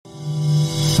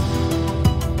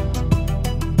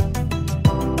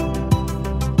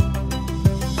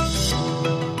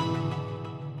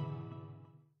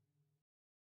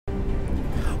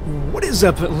is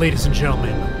up, ladies and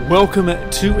gentlemen? Welcome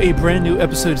to a brand new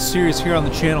episode series here on the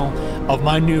channel of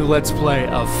my new Let's Play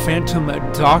of Phantom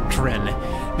Doctrine.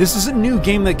 This is a new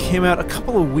game that came out a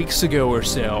couple of weeks ago or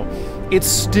so. It's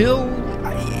still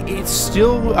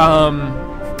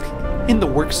in the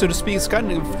works, so to speak. It's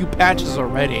gotten a few patches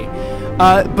already.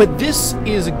 But this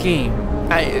is a game.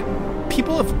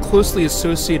 People have closely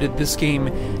associated this game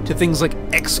to things like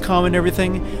XCOM and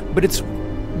everything, but it's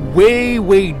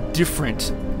way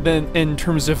different than in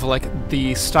terms of like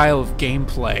the style of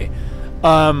gameplay.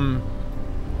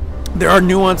 There are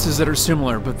nuances that are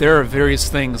similar, but there are various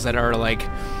things that are like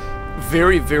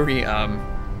very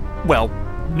well,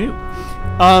 new.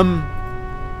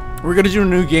 We're gonna do a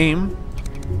new game,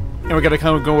 and we're gonna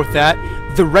kind of go with that.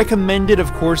 The recommended,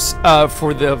 of course,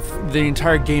 for the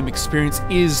entire game experience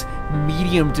is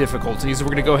medium difficulty, so we're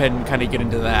gonna go ahead and kind of get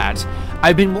into that.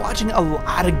 I've been watching a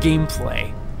lot of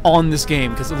gameplay on this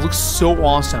game because it looks so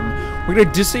awesome. We're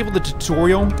gonna disable the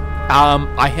tutorial.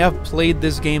 I have played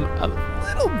this game a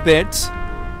little bit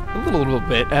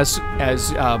as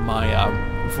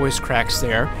my voice cracks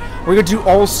there. We're gonna do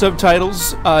all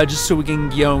subtitles just so we can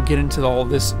get into all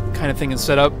this kind of thing and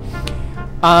setup.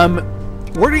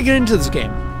 We're gonna get into this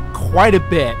game quite a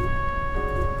bit,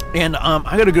 and I'm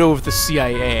gonna go with the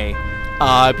CIA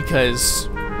because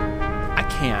I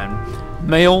can.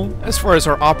 Male, as far as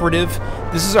our operative,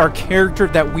 this is our character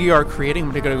that we are creating.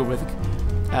 I'm gonna go with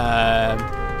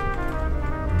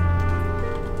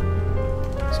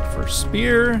first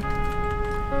spear.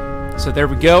 So there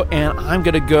we go, and I'm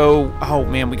gonna go. Oh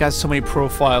man, we got so many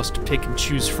profiles to pick and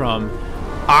choose from.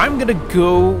 I'm gonna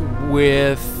go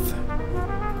with.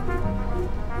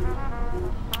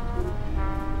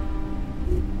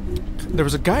 There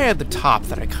was a guy at the top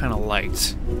that I kind of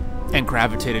liked and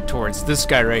gravitated towards. This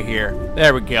guy right here.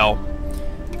 There we go.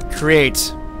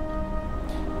 Create.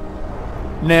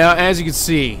 Now, as you can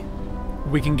see,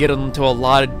 we can get into a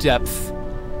lot of depth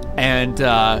and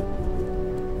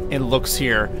looks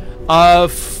here.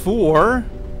 For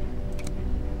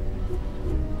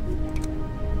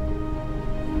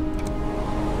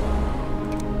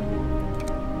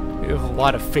we have a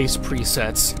lot of face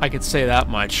presets. I could say that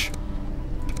much.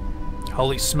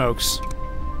 Holy smokes.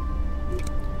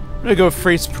 I'm gonna go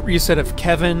face preset of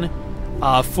Kevin,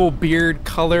 full beard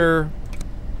color,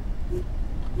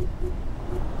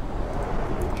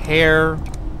 hair.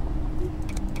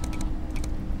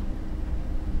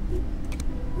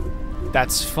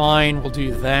 That's fine, we'll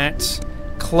do that.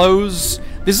 Clothes.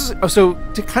 This is, so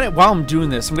to kind of, while I'm doing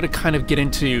this, I'm gonna kind of get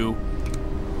into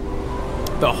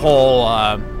the whole,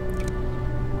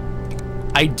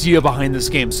 idea behind this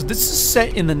game. So this is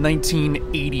set in the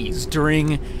 1980s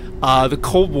during the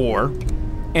Cold War,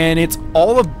 and it's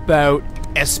all about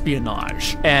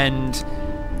espionage and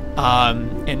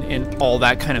all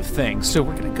that kind of thing. So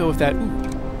we're gonna go with that. Ooh,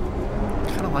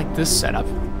 kind of like this setup,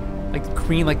 like the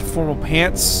green, like the formal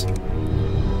pants.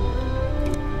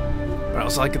 But I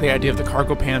also like the idea of the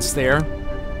cargo pants there.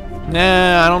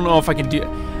 Nah, I don't know if I can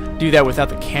do that without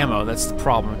the camo. That's the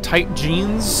problem. Tight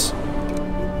jeans.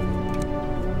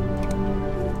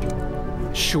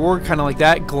 Sure, kind of like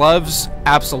that. Gloves,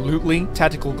 absolutely.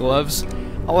 Tactical gloves.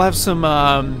 I'll have some,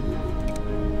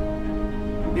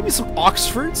 maybe some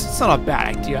Oxfords. It's not a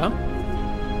bad idea.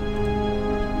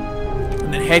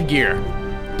 And then headgear.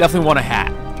 Definitely want a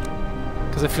hat,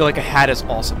 because I feel like a hat is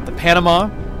awesome. The Panama.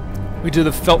 We do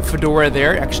the felt fedora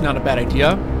there. Actually, not a bad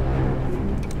idea.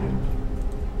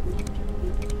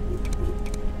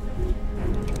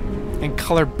 And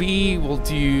color B, we'll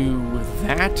do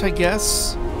that, I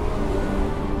guess.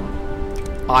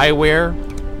 Eyewear.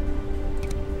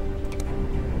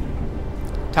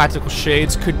 Tactical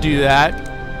shades, could do that.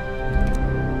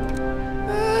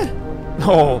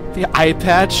 Oh, the eye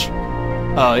patch.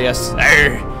 Oh, yes,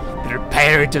 sir. They're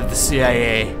pirate of the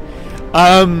CIA.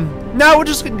 Now we're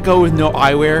just gonna go with no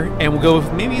eyewear, and we'll go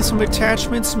with maybe some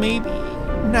attachments, maybe?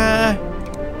 Nah.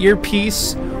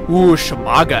 Earpiece. Ooh,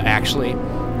 Shamaga, actually.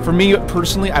 For me,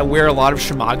 personally, I wear a lot of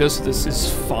Shamagas, so this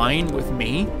is fine with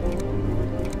me.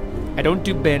 I don't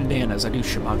do bandanas, I do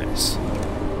shamagas.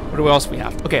 What else we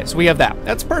have? Okay, so we have that.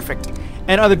 That's perfect.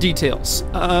 And other details.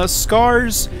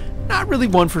 Scars. Not really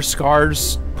one for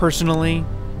scars, personally.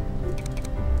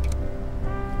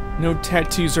 No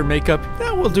tattoos or makeup.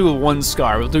 No, we'll do one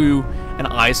scar. We'll do an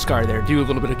eye scar there. Do a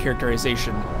little bit of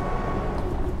characterization.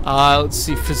 Let's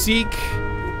see. Physique.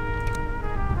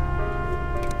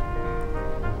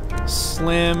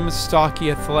 Slim,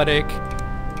 stocky, athletic.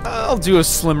 I'll do a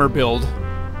slimmer build.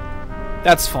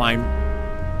 That's fine.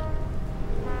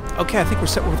 Okay, I think we're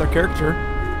set with our character.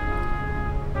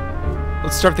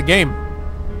 Let's start the game.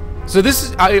 So this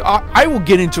is, I will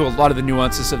get into a lot of the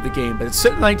nuances of the game, but it's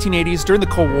set in the 1980s during the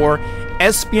Cold War.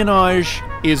 Espionage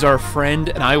is our friend,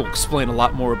 and I will explain a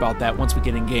lot more about that once we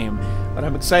get in game. But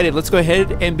I'm excited. Let's go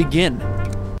ahead and begin.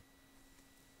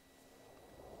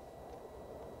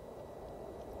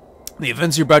 The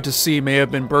events you're about to see may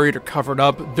have been buried or covered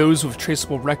up. Those with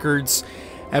traceable records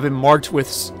have been marked with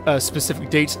specific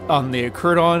dates on they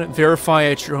occurred on. Verify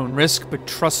at your own risk, but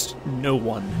trust no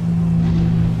one.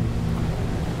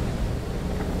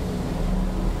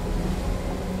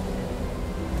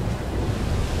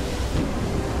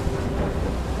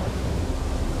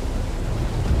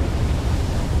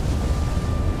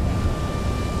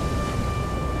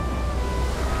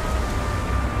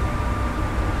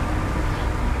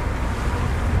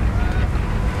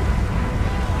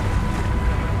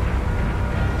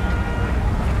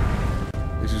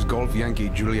 Yankee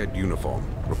Juliet uniform.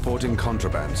 Reporting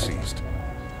contraband seized.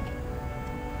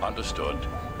 Understood.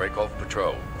 Break off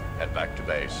patrol. Head back to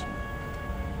base.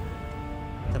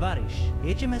 Товарищ,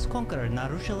 HMS Conqueror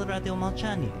нарушил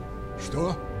радиомолчание.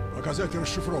 Что? Показать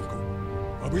расшифровку.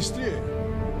 Побыстрее.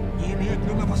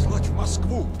 Немедленно послать в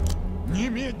Москву.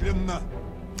 Немедленно.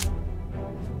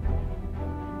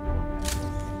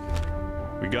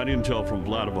 We got intel from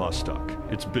Vladivostok.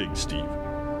 It's big, Steve.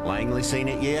 Langley seen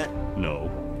it yet? No.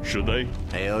 Should they?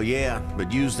 Hell yeah,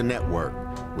 but use the network.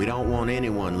 We don't want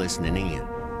anyone listening in.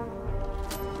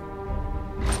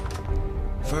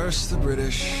 First the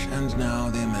British, and now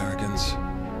the Americans.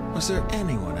 Was there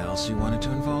anyone else you wanted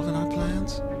to involve in our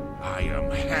plans? I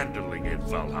am handling it,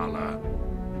 Valhalla.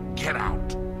 Get out.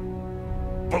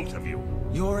 Both of you.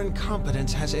 Your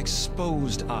incompetence has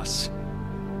exposed us.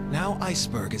 Now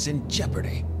Iceberg is in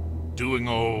jeopardy. Doing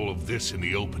all of this in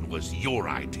the open was your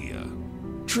idea.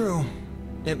 True.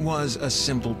 It was a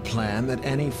simple plan that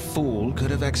any fool could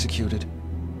have executed.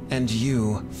 And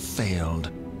you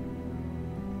failed.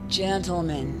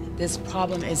 Gentlemen, this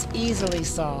problem is easily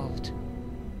solved.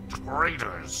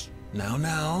 Traitors!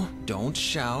 Now, don't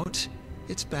shout.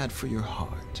 It's bad for your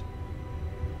heart.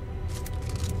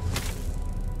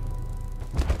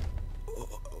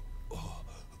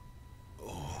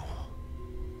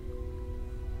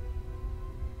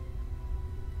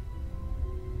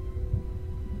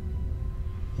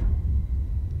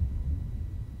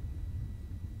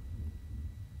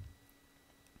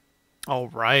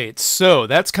 Alright, so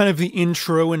that's kind of the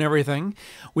intro and everything.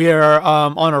 We are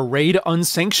on a raid,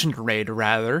 unsanctioned raid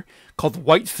rather, called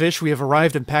Whitefish. We have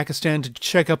arrived in Pakistan to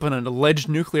check up on an alleged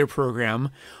nuclear program.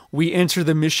 We enter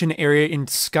the mission area in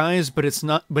disguise, but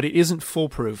it isn't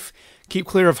foolproof. Keep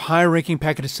clear of high-ranking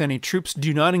Pakistani troops.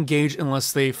 Do not engage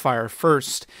unless they fire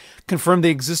first. Confirm the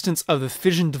existence of the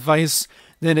fission device,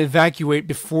 then evacuate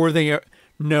before they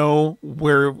know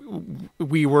where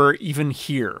we were even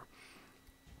here.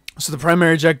 So the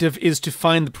primary objective is to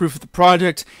find the proof of the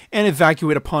project and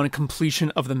evacuate upon completion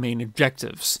of the main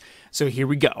objectives. So here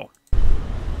we go.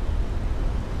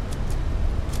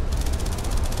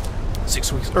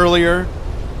 6 weeks earlier,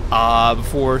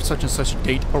 before such and such a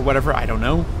date or whatever, I don't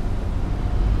know.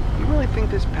 You really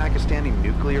think this Pakistani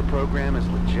nuclear program is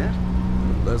legit?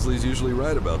 Leslie's usually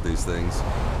right about these things.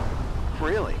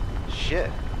 Really? Shit.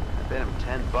 I bet him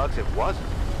 $10 it wasn't.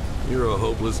 You're a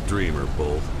hopeless dreamer,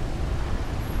 Bolt.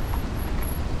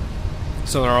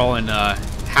 So they're all in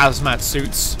hazmat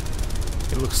suits,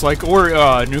 it looks like,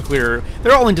 or nuclear.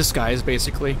 They're all in disguise,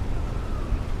 basically.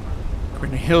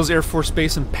 Green Hills Air Force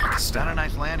Base in Pakistan. Not a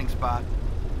nice landing spot.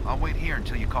 I'll wait here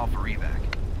until you call for evac.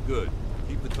 Good.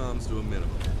 Keep the comms to a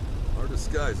minimum. Our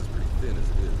disguise is pretty thin as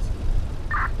it is.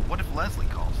 What if Leslie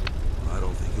calls? I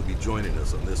don't think he'll be joining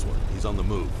us on this one. He's on the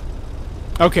move.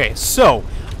 Okay, so,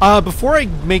 before I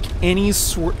make any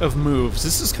sort of moves,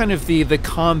 this is kind of the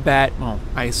combat, well,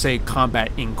 I say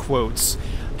combat in quotes,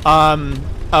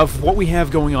 of what we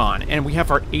have going on. And we have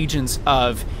our agents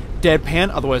of Deadpan,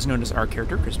 otherwise known as our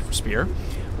character, Christopher Spear.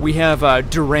 We have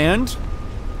Durand,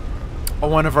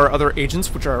 one of our other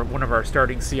agents, which are one of our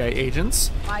starting CIA agents.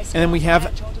 And then we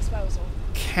have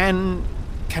Canasta.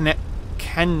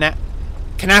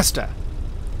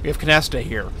 We have Canasta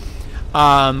here.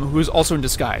 Who is also in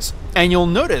disguise. And you'll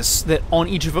notice that on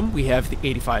each of them we have the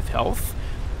 85 health.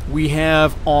 We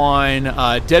have on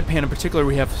Deadpan in particular,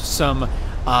 we have some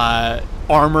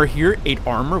armor here, 8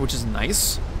 armor, which is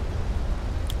nice.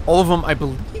 All of them, I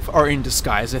believe, are in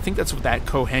disguise. I think that's what that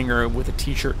co-hanger with a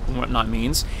t-shirt and whatnot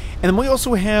means. And then we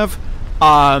also have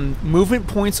movement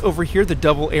points over here, the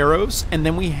double arrows, and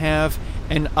then we have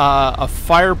a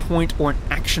fire point or an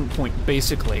action point,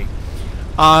 basically.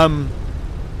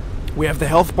 We have the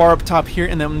health bar up top here,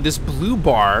 and then this blue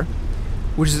bar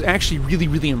which is actually really,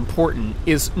 really important,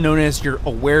 is known as your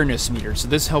awareness meter. So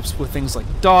this helps with things like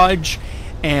dodge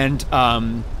and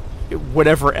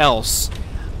whatever else.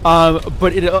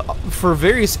 But it, for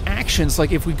various actions,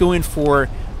 like if we go in for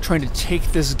trying to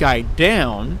take this guy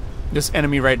down, this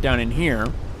enemy right down in here,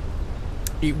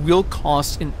 it will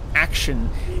cost an action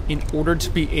in order to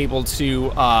be able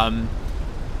to,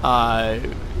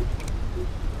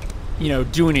 you know,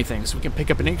 do anything. So we can pick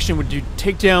up an action, we do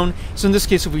takedown. So in this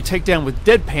case, if we take down with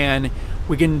deadpan,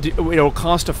 we can do, it'll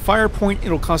cost a fire point,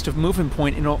 it'll cost a movement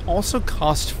point, and it'll also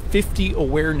cost 50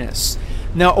 awareness.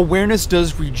 Now, awareness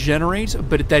does regenerate,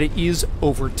 but that it is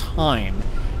over time.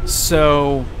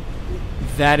 So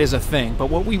that is a thing.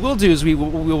 But what we will do is we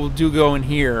will go in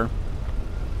here,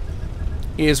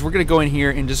 is we're going to go in here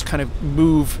and just kind of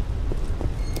move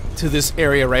to this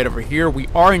area right over here. We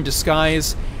are in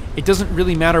disguise. It doesn't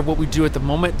really matter what we do at the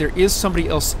moment. There is somebody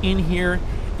else in here,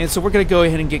 and so we're going to go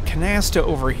ahead and get Canasta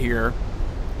over here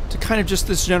to kind of just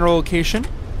this general location.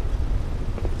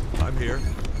 I'm here.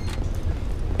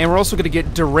 And we're also going to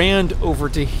get Durand over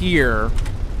to here,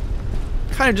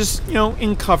 kind of just, you know,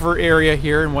 in cover area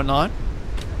here and whatnot.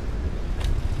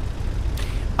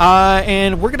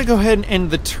 And we're going to go ahead and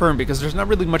end the turn because there's not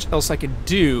really much else I could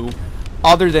do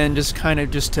other than just kind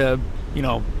of just to, you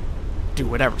know, do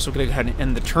whatever. So we're going to go ahead and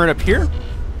end the turn up here.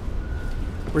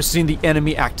 We're seeing the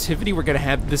enemy activity. We're going to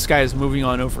have this guy is moving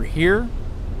on over here.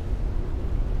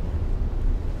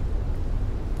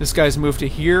 This guy's moved to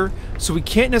here. So we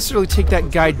can't necessarily take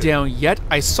that guy down yet.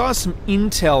 I saw some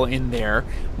intel in there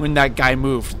when that guy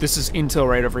moved. This is intel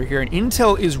right over here. And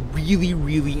intel is really,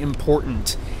 really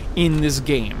important in this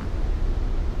game.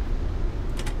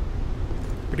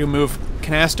 We're going to move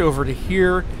Canasta over to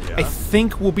here. Yeah. I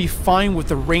think we'll be fine with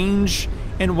the range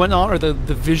and whatnot, or the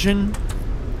vision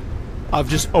of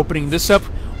just opening this up.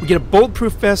 We get a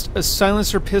bulletproof vest, a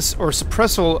silencer pistol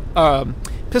suppressor,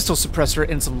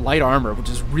 and some light armor, which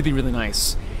is really, really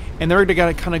nice. And then we're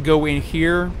going to kind of go in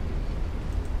here.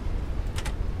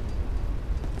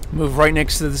 Move right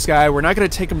next to this guy. We're not going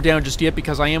to take him down just yet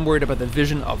because I am worried about the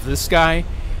vision of this guy.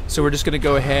 So we're just going to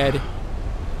go ahead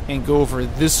and go over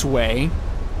this way.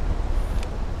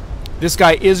 This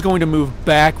guy is going to move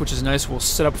back, which is nice. We'll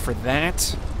set up for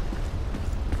that.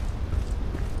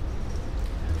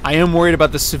 I am worried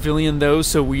about the civilian, though,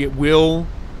 so we will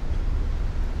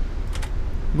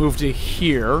move to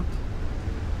here.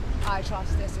 I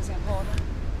trust this is important.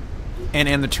 And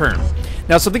end the turn.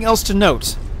 Now, something else to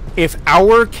note. If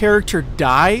our character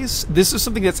dies, this is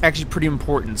something that's actually pretty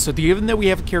important. So even though we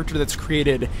have a character that's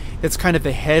created, that's kind of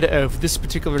the head of this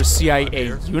particular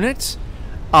CIA unit.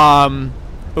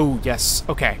 Oh, yes.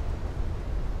 Okay.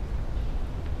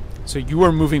 So you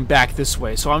are moving back this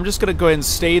way. So I'm just going to go ahead and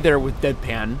stay there with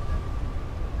Deadpan.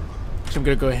 So I'm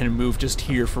going to go ahead and move just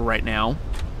here for right now.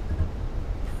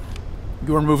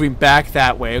 You are moving back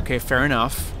that way. Okay, fair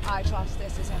enough. I trust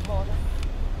this is important.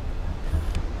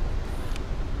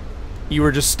 You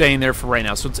were just staying there for right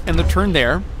now. So let's end the turn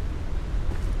there.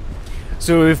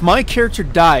 So if my character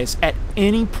dies at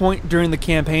any point during the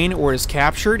campaign or is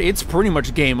captured, it's pretty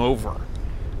much game over.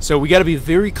 So we got to be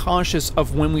very cautious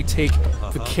of when we take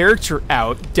the character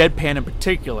out, Deadpan in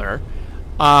particular,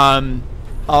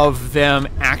 of them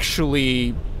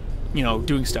actually, you know,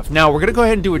 doing stuff. Now we're going to go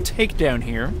ahead and do a takedown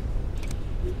here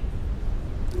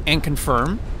and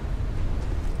confirm.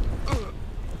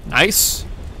 Nice.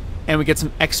 And we get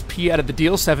some XP out of the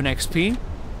deal, 7 XP.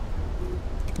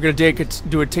 We're going to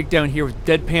do a takedown here with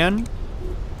Deadpan.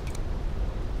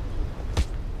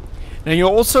 Now you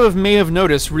also may have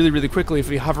noticed really, really quickly if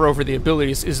we hover over the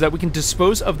abilities is that we can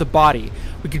dispose of the body.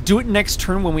 We could do it next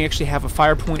turn when we actually have a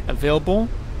fire point available.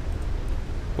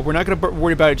 But we're not going to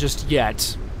worry about it just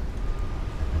yet.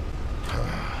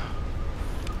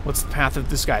 What's the path of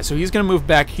this guy? So he's going to move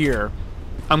back here.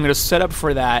 I'm going to set up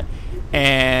for that.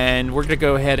 And we're going to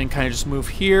go ahead and kind of just move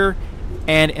here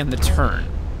and end the turn.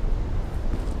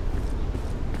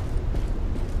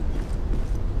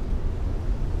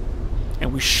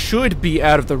 And we should be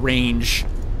out of the range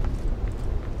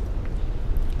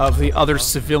of the other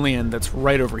civilian that's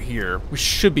right over here. We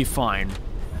should be fine.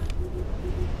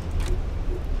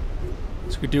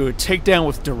 So we do a takedown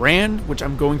with Durand, which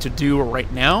I'm going to do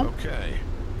right now. Okay.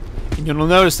 And you'll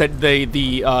notice that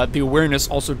the awareness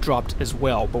also dropped as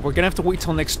well. But we're going to have to wait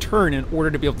till next turn in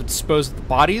order to be able to dispose of the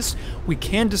bodies. We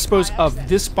can dispose of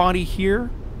this body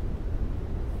here.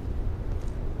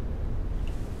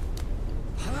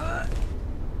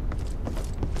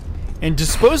 And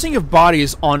disposing of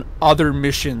bodies on other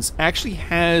missions actually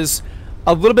has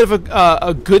a little bit of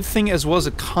a good thing as well as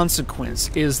a consequence,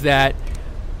 is that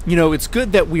you know, it's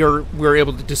good that we're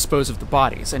able to dispose of the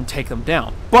bodies and take them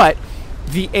down. But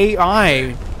the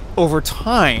AI over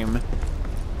time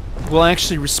will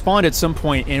actually respond at some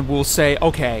point and will say,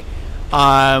 okay,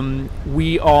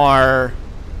 we are,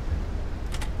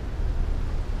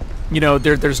 you know,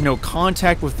 there's no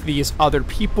contact with these other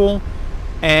people,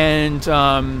 and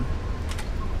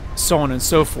so on and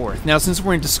so forth. Now, since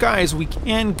we're in disguise, we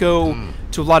can go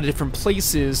to a lot of different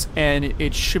places, and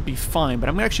it should be fine. But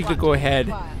I'm actually going to go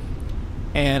ahead,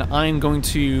 and I'm going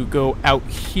to go out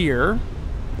here.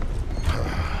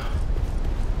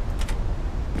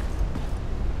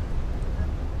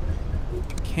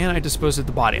 Can I dispose of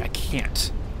the body? I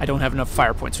can't. I don't have enough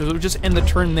fire points. So we'll just end the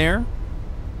turn there.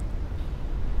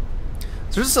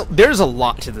 So there's a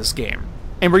lot to this game,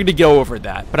 and we're going to go over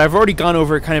that. But I've already gone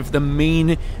over kind of the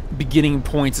main beginning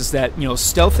points, is that, you know,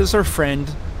 stealth is our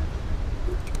friend.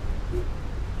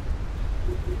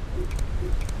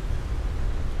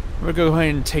 We're going to go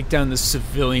ahead and take down this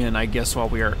civilian, I guess, while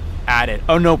we are at it.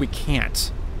 Oh, no, we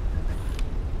can't.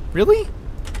 Really?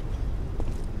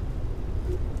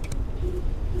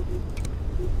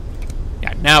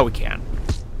 Yeah, now we can.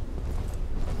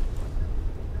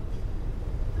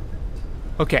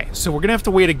 Okay, so we're going to have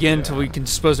to wait again until we can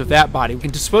dispose of that body. We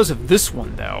can dispose of this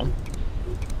one, though.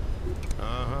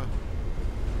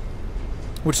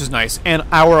 Which is nice. And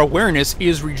our awareness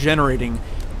is regenerating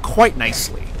quite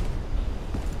nicely.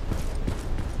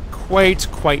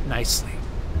 Quite nicely.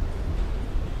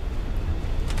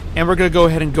 And we're going to go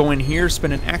ahead and go in here,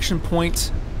 spend an action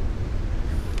point.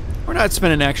 We're not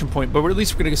spend an action point, but at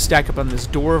least we're going to stack up on this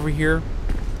door over here.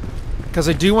 Because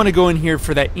I do want to go in here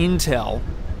for that intel.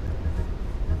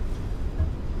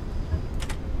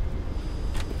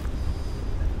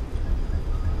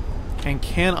 And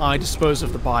can I dispose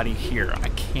of the body here? I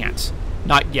can't.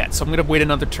 Not yet, so I'm going to wait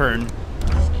another turn.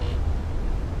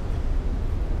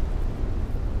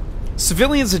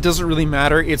 Civilians, it doesn't really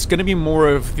matter. It's going to be more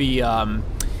of the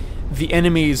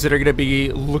enemies that are going to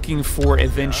be looking for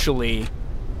eventually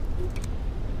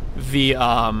the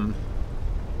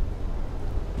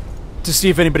to see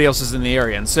if anybody else is in the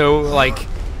area. And so, like,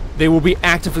 they will be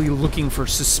actively looking for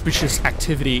suspicious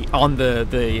activity on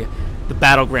the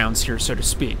battlegrounds here, so to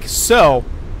speak. So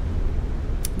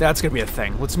that's gonna be a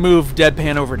thing. Let's move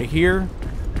Deadpan over to here.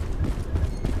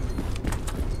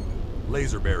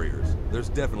 Laser barriers. There's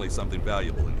definitely something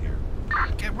valuable in here.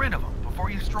 Get rid of them before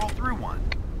you stroll through one.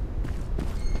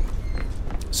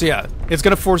 So yeah, it's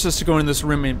gonna force us to go in this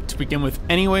room to begin with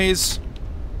anyways.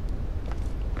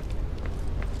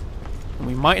 And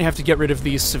we might have to get rid of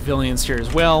these civilians here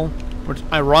as well, which,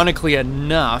 ironically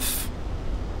enough,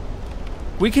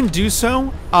 we can do so.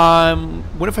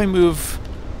 What if I move...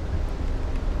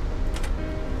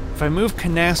 If I move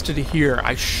Canasta to here,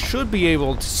 I should be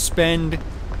able to spend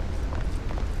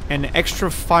an extra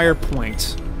fire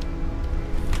point.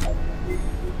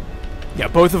 Yeah,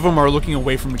 both of them are looking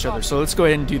away from each other, so let's go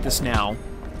ahead and do this now.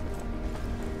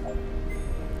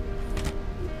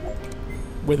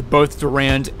 With both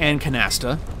Durand and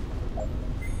Canasta.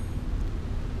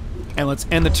 And let's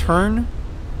end the turn.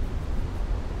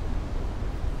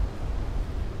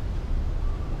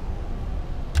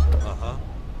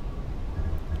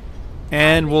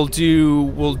 And we'll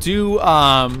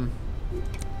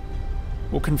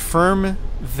confirm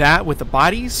that with the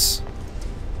bodies.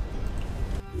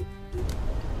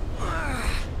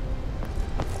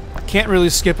 Can't really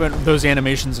skip those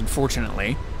animations,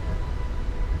 unfortunately.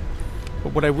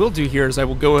 But what I will do here is I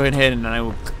will go ahead and I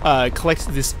will collect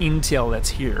this intel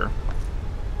that's here.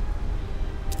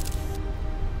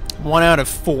 1 out of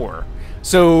 4.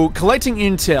 So collecting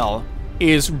intel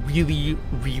is really,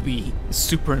 really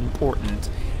super important,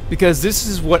 because this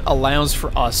is what allows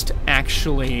for us to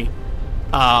actually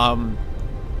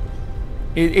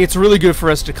it's really good for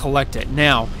us to collect it.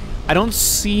 Now, I don't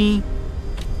see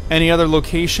any other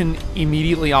location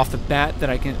immediately off the bat that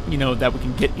I can, you know, that we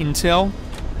can get intel.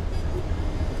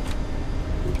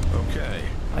 Okay.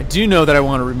 I do know that I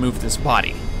want to remove this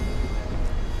body.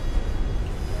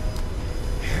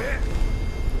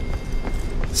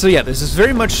 So yeah, this is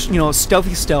very much, you know,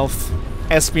 stealthy stealth,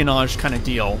 espionage kind of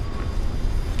deal.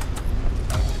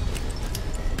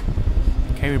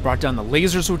 Okay, we brought down the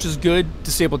lasers, which is good.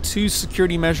 Disabled 2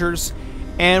 security measures.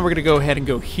 And we're going to go ahead and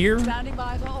go here. Standing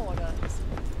by for orders.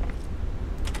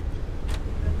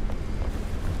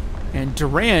 And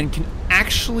Duran can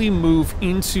actually move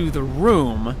into the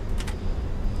room.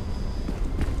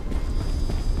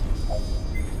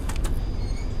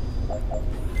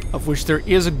 Of which there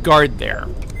is a guard there.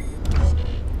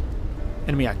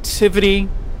 Enemy activity.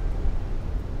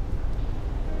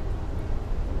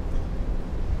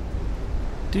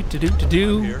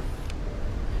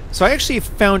 So I actually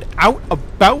found out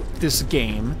about this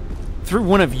game through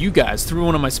one of you guys, through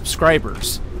one of my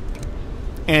subscribers.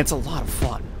 And it's a lot of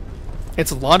fun.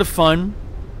 It's a lot of fun.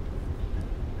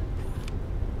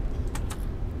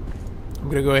 I'm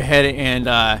gonna go ahead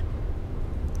and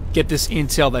get this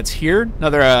intel that's here.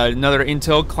 Another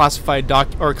intel classified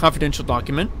confidential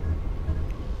document.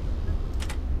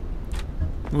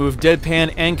 Move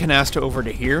Deadpan and Canasta over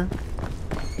to here.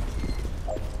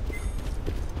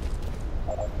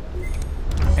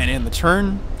 And end the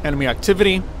turn. Enemy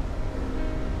activity.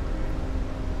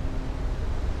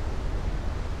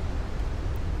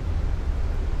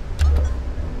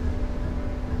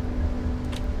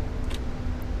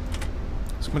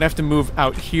 So I'm gonna have to move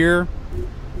out here.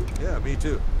 Yeah, me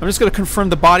too. I'm just gonna confirm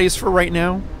the bodies for right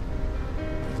now.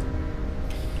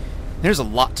 There's a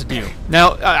lot to do.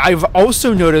 Now, I've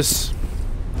also noticed,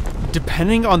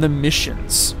 depending on the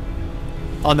missions,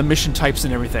 on the mission types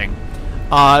and everything,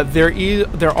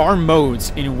 there are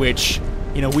modes in which,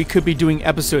 you know, we could be doing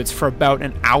episodes for about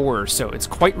an hour or so. It's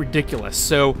quite ridiculous.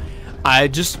 So,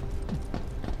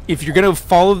 if you're gonna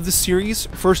follow the series,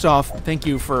 first off, thank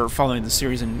you for following the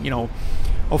series, and, you know,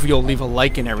 hopefully you'll leave a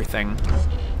like and everything.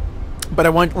 But I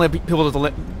want to let people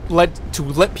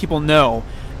let people know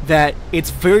that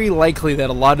it's very likely that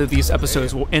a lot of these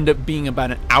episodes will end up being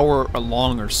about an hour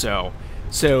long or so.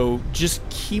 So just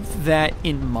keep that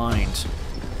in mind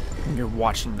when you're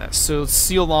watching this. So it's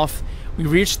sealed off. We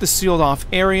reached the sealed off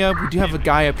area. We do have a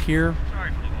guy up here.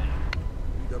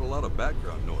 You got a lot of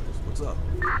background noise. What's up?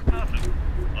 Nothing.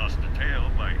 Lost the tail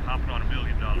by hopping on $1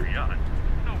 million yacht.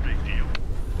 No big deal.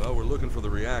 Well, we're looking for the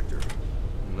reactor.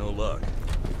 No luck.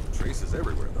 Traces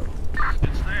everywhere, though.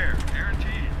 It's there,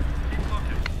 guaranteed. Keep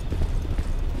looking.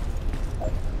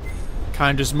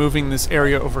 Kind of just moving this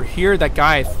area over here. That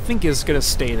guy, I think, is going to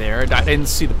stay there. I didn't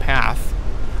see the path.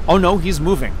 Oh, no, he's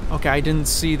moving. Okay, I didn't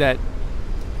see that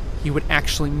he would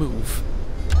actually move.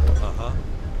 Uh-huh.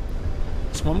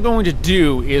 So what I'm going to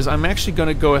do is I'm actually going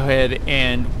to go ahead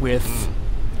and with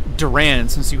Duran,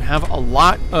 since you have a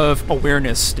lot of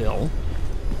awareness still,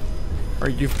 or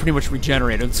you've pretty much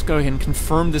regenerated, let's go ahead and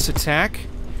confirm this attack.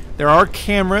 There are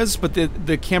cameras, but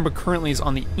the camera currently is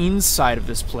on the inside of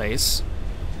this place.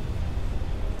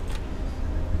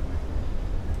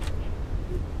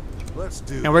 Let's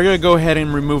do. And we're going to go ahead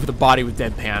and remove the body with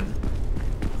Deadpan.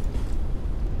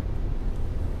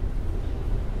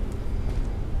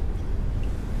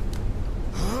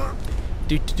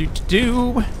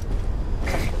 Do.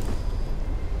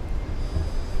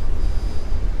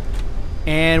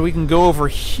 And we can go over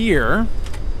here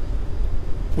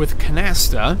with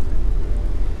Canasta.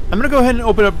 I'm going to go ahead and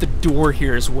open up the door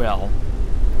here as well,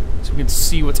 so we can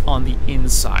see what's on the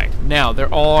inside. Now,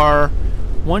 there are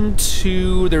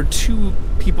there are 2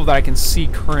 people that I can see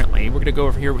currently. We're going to go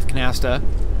over here with Canasta.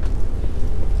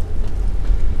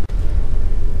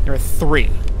 There are 3.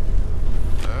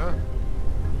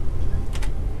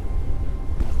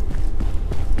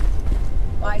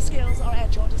 My skills are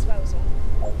at your disposal.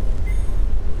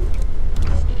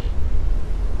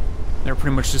 They're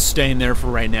pretty much just staying there for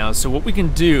right now. So what we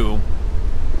can do...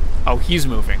 Oh, he's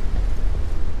moving.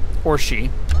 Or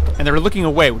she. And they're looking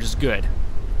away, which is good.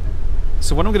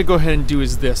 So what I'm going to go ahead and do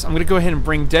is this. I'm going to go ahead and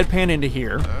bring Deadpan into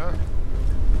here.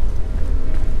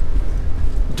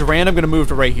 Duran, I'm going to move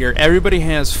to right here. Everybody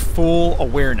has full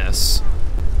awareness.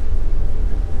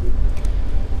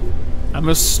 I'm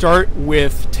going to start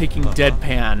with taking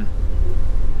Deadpan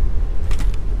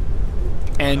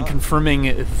and confirming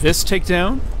this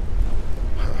takedown.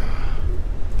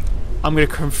 I'm going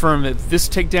to confirm that this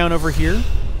takedown over here.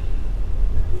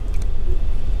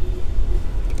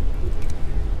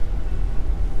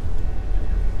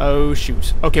 Oh,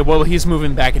 shoot. Okay, well, he's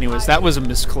moving back anyways. That was a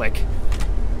misclick.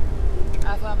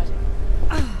 Affirmative.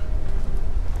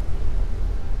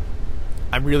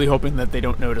 I'm really hoping that they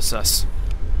don't notice us.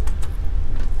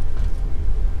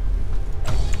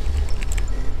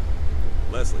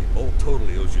 Leslie, Bolt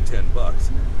totally owes you $10. But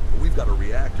we've got a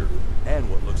reactor and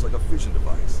what looks like a fission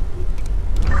device.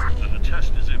 Then the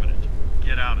test is imminent.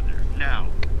 Get out of there, now.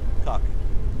 Copy.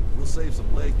 We'll save some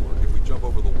legwork if we jump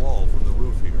over the wall from the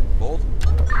roof here. Bolt?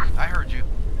 I heard you.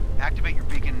 Activate your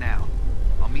beacon now.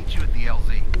 I'll meet you at the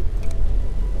LZ.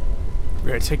 We're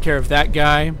going to take care of that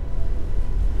guy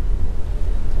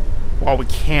while we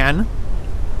can.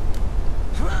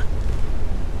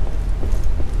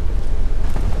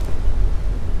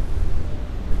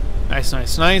 Nice,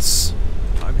 nice, nice.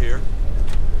 I'm here.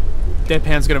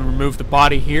 Deadpan's going to remove the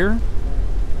body here.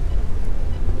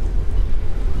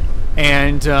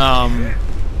 And,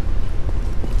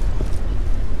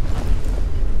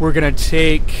 we're going to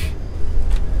take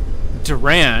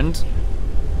Durand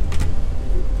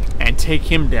and take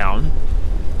him down.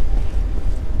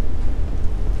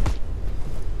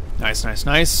 Nice, nice,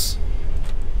 nice.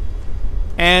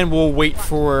 And we'll wait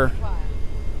for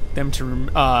them to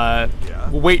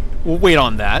we'll wait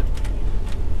on that.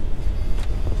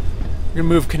 We're gonna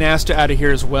move Canasta out of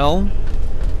here as well.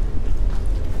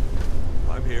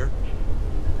 I'm here.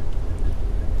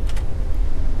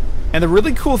 And the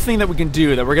really cool thing that we can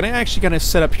do, that we're gonna actually gonna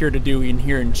set up here to do in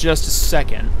here in just a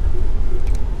second,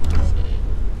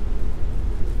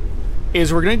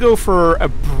 is we're gonna go for a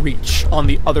breach on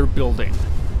the other building.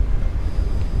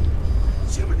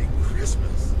 Jiminy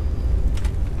Christmas.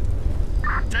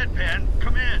 Deadpan,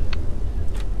 come in.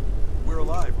 We're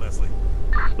alive, Leslie.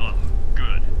 Oh,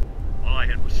 good. All I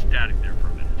had was static there for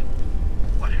a minute.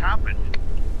 What happened?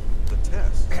 The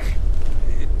test.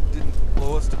 It didn't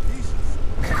blow us to pieces.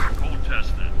 Cold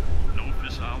test then. No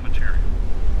fissile material.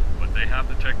 But they have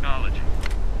the technology.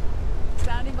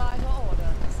 Standing by for orders.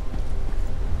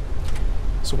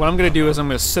 So what I'm gonna do is I'm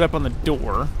gonna sit up on the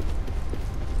door.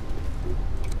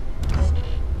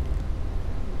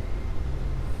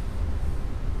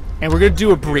 And we're gonna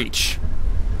do a breach.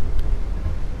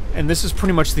 And this is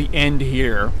pretty much the end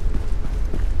here.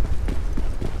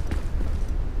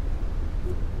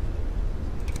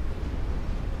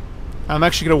 I'm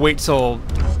actually gonna wait till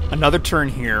another turn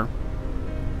here.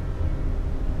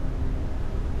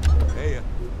 Hey.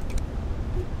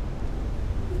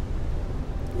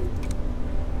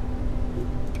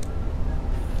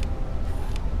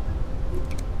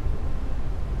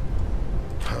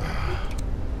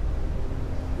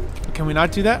 Can we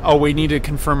not do that? Oh, we need to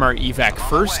confirm our evac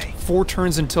first. 4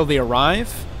 turns until they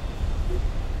arrive.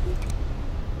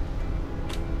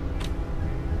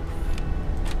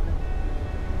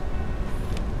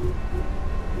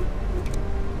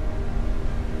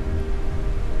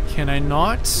 Can I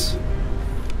not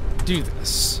do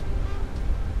this?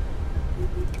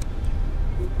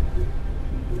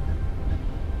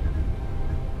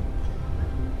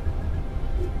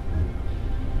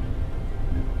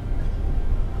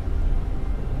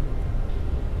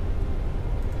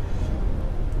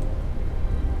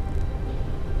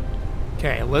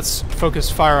 Okay, let's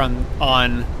focus fire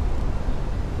on.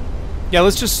 Yeah,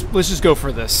 let's just go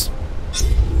for this.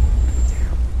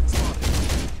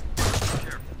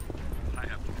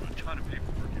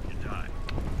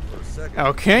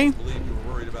 Okay,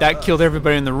 that killed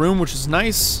everybody in the room, which is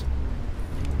nice.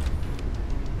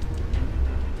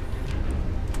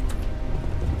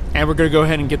 And we're gonna go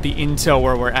ahead and get the intel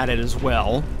where we're at it as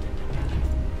well.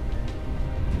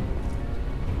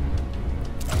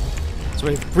 So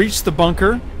we've breached the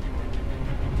bunker.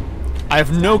 I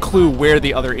have no clue where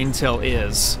the other intel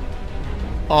is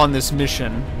on this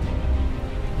mission.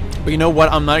 But you know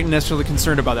what? I'm not necessarily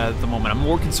concerned about that at the moment. I'm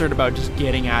more concerned about just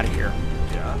getting out of here.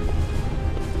 Yeah.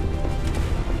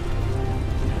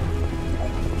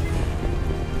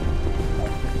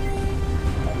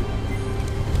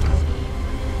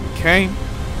 Okay.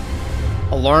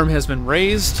 Alarm has been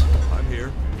raised. I'm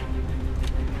here.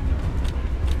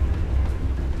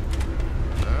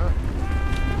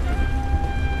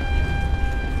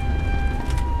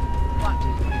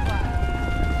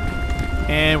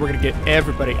 And we're gonna get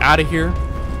everybody out of here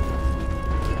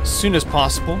as soon as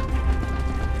possible.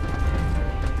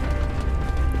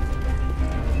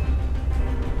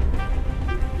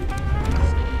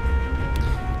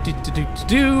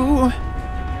 Do.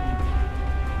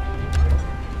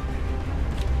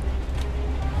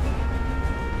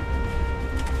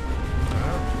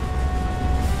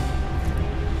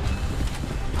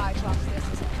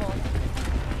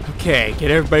 Okay,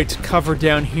 get everybody to cover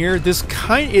down here. This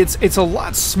it's a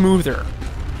lot smoother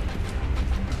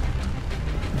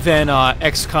than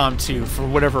XCOM 2 for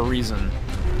whatever reason.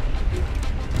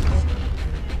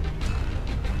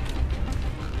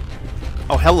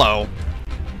 Oh, hello.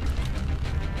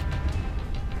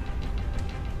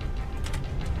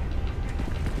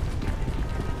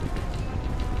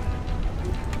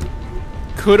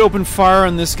 Could open fire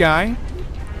on this guy.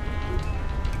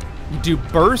 Do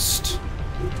burst.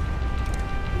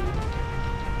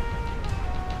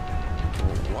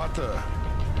 What the?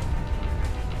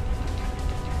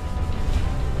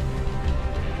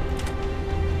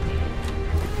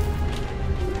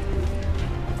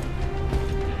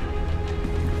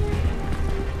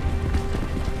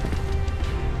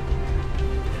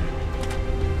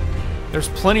 There's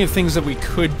plenty of things that we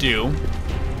could do.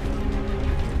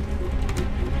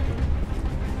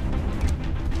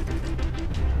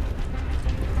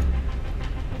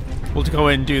 We'll go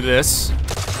ahead and do this.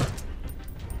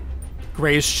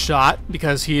 Gray's shot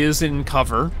because he is in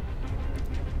cover.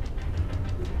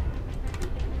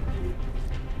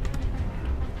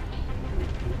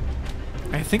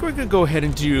 think we're gonna go ahead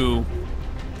and do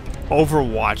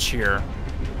Overwatch here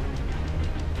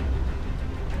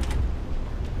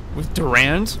with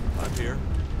Durand. I'm here.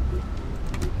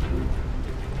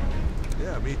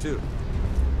 Yeah, me too.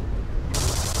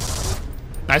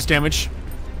 Nice damage.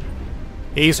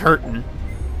 He's hurting.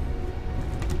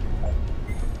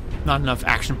 Not enough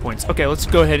action points. Okay, let's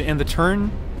go ahead and end the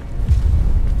turn.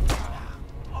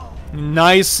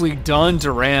 Nicely done,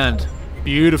 Durand.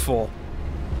 Beautiful.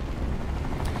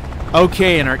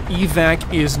 Okay, and our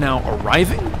evac is now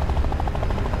arriving.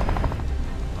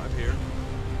 I'm here.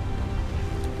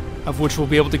 Of which we'll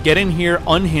be able to get in here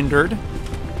unhindered.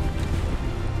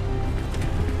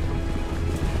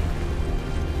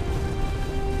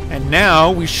 And now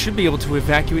we should be able to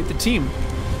evacuate the team.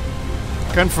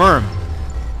 Confirm.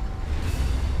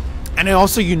 And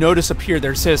also you notice up here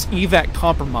there says evac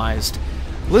compromised.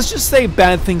 Let's just say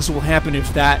bad things will happen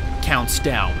if that counts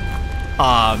down.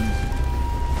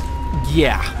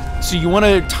 Yeah. So you want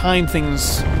to time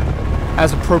things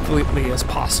as appropriately as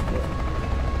possible.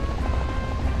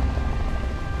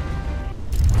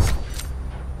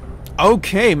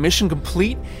 Okay, mission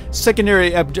complete.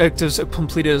 Secondary objectives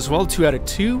completed as well, 2 out of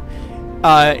 2.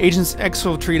 Agents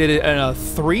exfiltrated at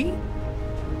 3.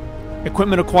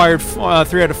 Equipment acquired 3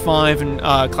 out of 5, and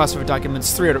classified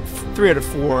documents 3 out of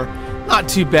 4. Not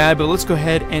too bad, but let's go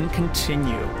ahead and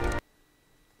continue.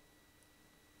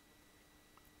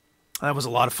 That was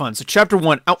a lot of fun. So Chapter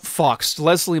 1, Outfoxed.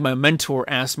 Leslie, my mentor,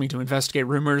 asked me to investigate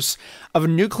rumors of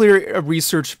nuclear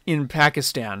research in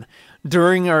Pakistan.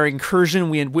 During our incursion,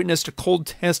 we had witnessed a cold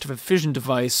test of a fission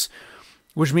device,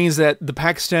 which means that the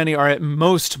Pakistani are at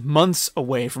most months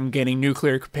away from getting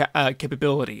nuclear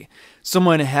capability.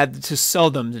 Someone had to sell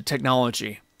them the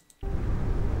technology.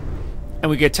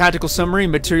 And we get tactical summary,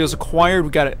 materials acquired,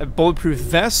 we got a bulletproof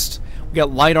vest, we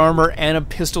got light armor, and a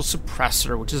pistol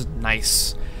suppressor, which is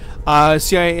nice.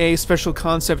 CIA Special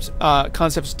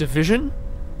Concepts Division.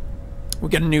 We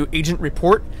got a new agent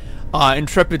report.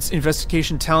 Intrepid's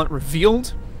investigation talent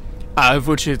revealed, of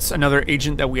which it's another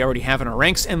agent that we already have in our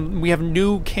ranks, and we have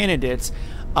new candidates.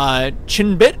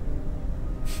 Chinbit,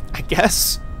 I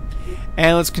guess.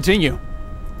 And let's continue.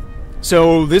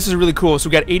 So this is really cool. So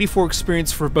we got 84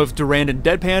 experience for both Durand and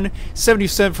Deadpan,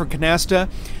 77 for Canasta.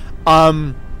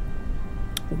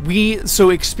 So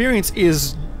experience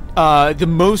is the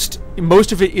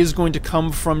most of it is going to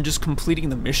come from just completing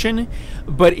the mission,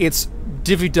 but it's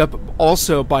divvied up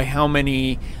also by how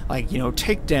many, like, you know,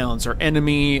 takedowns or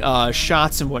enemy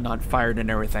shots and whatnot fired and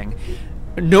everything.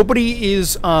 Nobody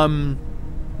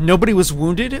was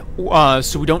wounded,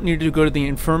 so we don't need to go to the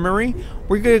infirmary.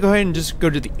 We're gonna go ahead and just go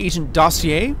to the agent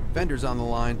dossier. Vendor's on the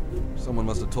line. Someone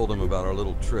must have told him about our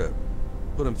little trip.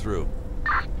 Put him through.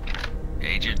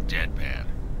 Agent Deadpan,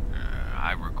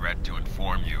 I regret to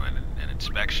inform you an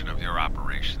inspection of your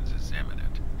operations is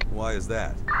imminent. Why is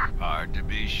that? Hard to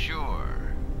be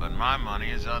sure, but my money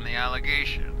is on the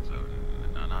allegations of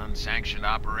an unsanctioned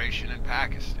operation in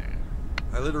Pakistan.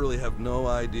 I literally have no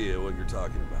idea what you're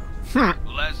talking about.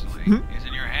 Leslie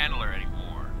isn't your handler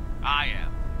anymore. I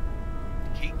am.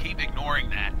 Keep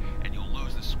ignoring that, and you'll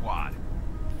lose the squad.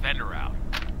 Fender out.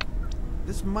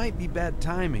 This might be bad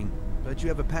timing, but you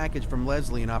have a package from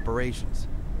Leslie in operations.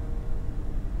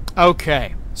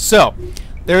 Okay, so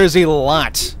there is a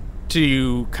lot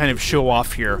to kind of show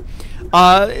off here.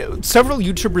 Several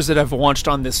YouTubers that I've watched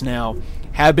on this now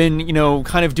have been, you know,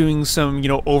 kind of doing some, you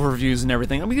know, overviews and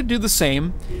everything. And we could do the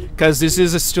same, because this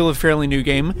is still a fairly new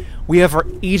game. We have our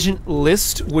agent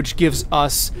list, which gives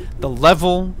us the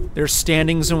level, their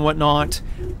standings and whatnot.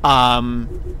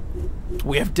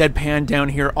 We have Deadpan down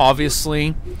here,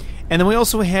 obviously. And then we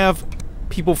also have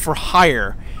people for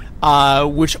hire,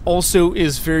 which also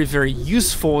is very, very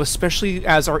useful, especially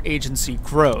as our agency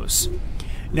grows.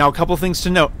 Now, a couple things to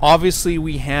note. Obviously,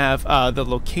 we have the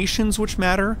locations, which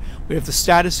matter. We have the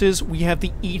statuses. We have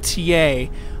the ETA,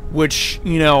 which,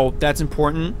 you know, that's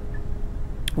important.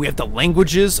 We have the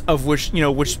languages of which, you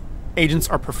know, which agents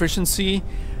are proficiency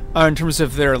in terms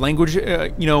of their language,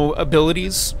 you know,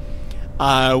 abilities.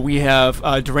 We have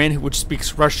Durand, which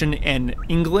speaks Russian and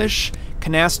English.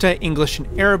 Canasta, English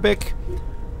and Arabic.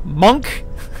 Monk,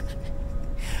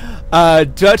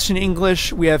 Dutch and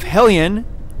English. We have Hellion,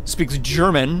 speaks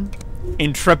German.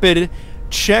 Intrepid,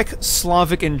 Czech,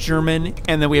 Slavic, and German.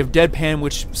 And then we have Deadpan,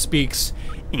 which speaks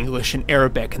English and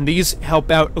Arabic. And these help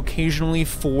out occasionally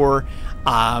for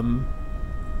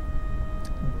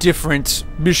different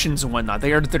missions and whatnot.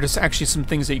 There's actually some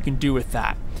things that you can do with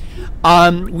that.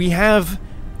 We have,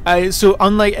 so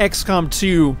unlike XCOM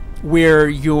 2, where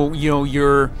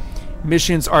your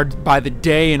missions are by the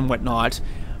day and whatnot,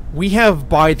 we have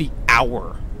by the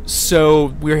hour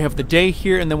So we have the day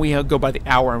here, and then we go by the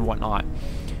hour and whatnot.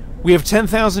 We have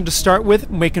 10,000 to start with,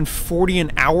 making 40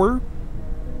 an hour.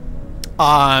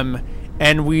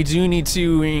 And we do need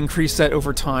to increase that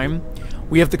over time.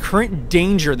 We have the current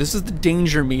danger. This is the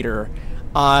danger meter,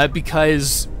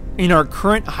 because in our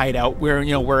current hideout, where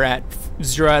we're at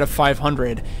 0 out of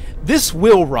 500, this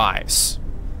will rise.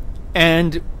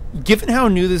 And given how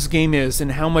new this game is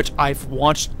and how much I've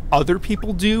watched other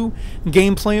people do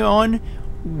gameplay on,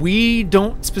 we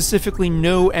don't specifically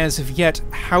know as of yet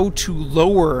how to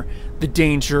lower the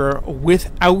danger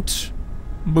without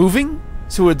moving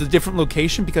to a different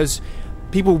location, because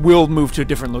people will move to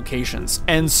different locations,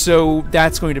 and so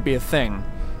that's going to be a thing.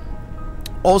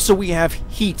 Also, we have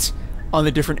heat on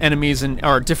the different enemies and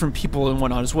or different people and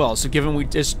whatnot as well. So given we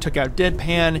just took out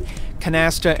Deadpan,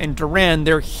 Canasta, and Duran,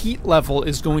 their heat level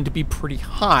is going to be pretty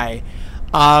high.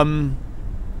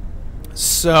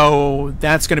 So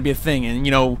that's going to be a thing,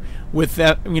 and with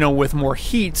that, with more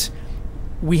heat,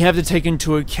 we have to take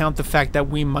into account the fact that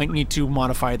we might need to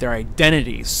modify their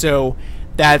identities. So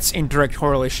that's in direct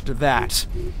correlation to that.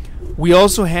 We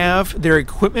also have their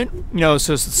equipment, so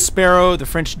it's the Sparrow, the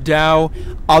French Dow,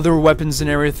 other weapons and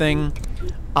everything,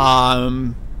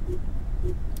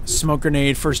 smoke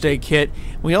grenade, first aid kit.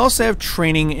 We also have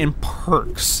training and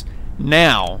perks.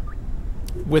 Now,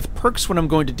 with perks, what I'm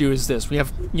going to do is this. We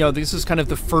have, this is kind of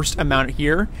the first amount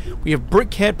here. We have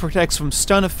Brickhead, protects from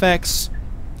stun effects.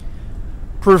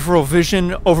 Peripheral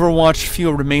vision, Overwatch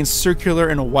field remains circular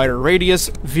in a wider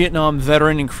radius. Vietnam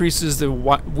Veteran increases the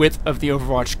width of the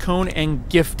Overwatch cone. And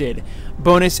Gifted,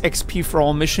 bonus XP for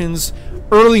all missions.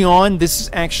 Early on, this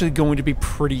is actually going to be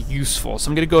pretty useful,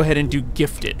 so I'm going to go ahead and do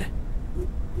Gifted.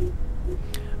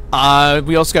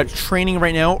 We also got training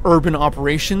right now, urban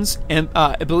operations, and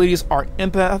abilities are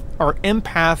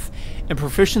empath, and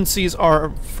proficiencies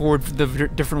are for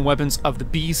the different weapons of the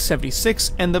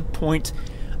B-76 and the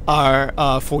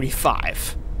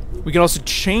 .45. We can also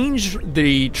change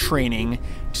the training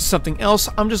to something else.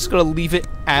 I'm just going to leave it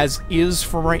as is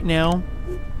for right now.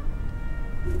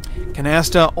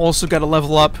 Canasta also got to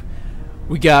level up.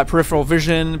 We got peripheral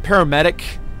vision, paramedic,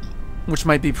 which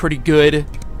might be pretty good.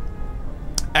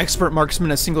 Expert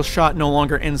marksman, a single shot no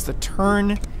longer ends the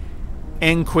turn,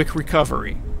 and quick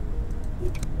recovery.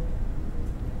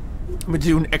 I'm going to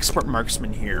do an expert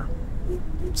marksman here.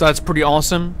 So that's pretty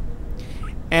awesome.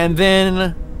 And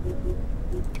then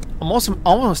I'm also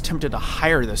almost tempted to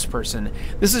hire this person.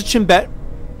 This is Chimbet,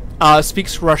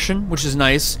 speaks Russian, which is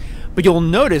nice, but you'll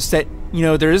notice that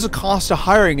there is a cost to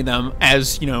hiring them,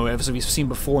 as as we've seen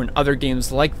before in other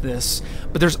games like this.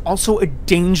 But there's also a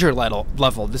danger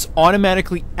level. This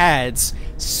automatically adds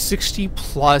 60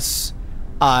 plus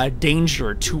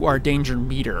danger to our danger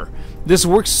meter. This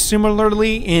works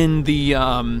similarly in the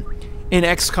in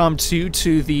XCOM 2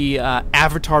 to the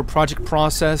Avatar Project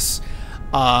Process,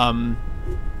 or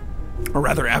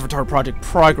rather Avatar Project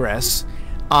Progress.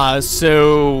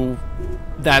 So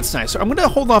that's nice. So I'm going to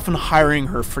hold off on hiring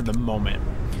her for the moment.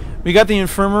 We got the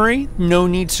infirmary. No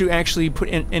need to actually put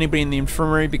anybody in the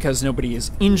infirmary because nobody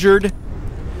is injured.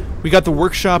 We got the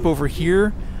workshop over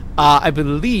here. I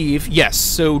believe, yes,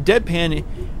 so Deadpan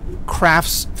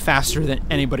crafts faster than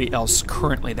anybody else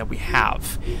currently that we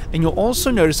have. And you'll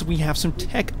also notice that we have some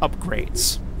tech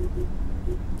upgrades,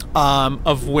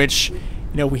 of which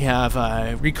we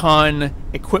have recon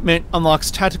equipment,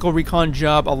 unlocks tactical recon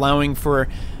job, allowing for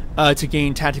to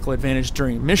gain tactical advantage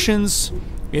during missions.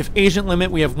 We have agent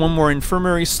limit. We have one more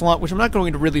infirmary slot, which I'm not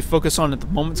going to really focus on at the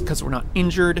moment because we're not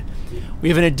injured. We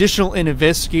have an additional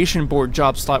investigation board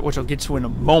job slot, which I'll get to in a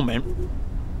moment.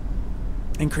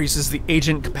 Increases the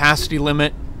agent capacity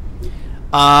limit.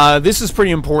 This is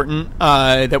pretty important,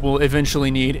 that we'll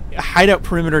eventually need. Hideout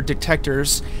perimeter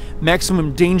detectors.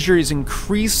 Maximum danger is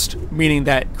increased, meaning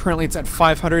that currently it's at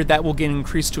 500. That will get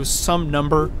increased to some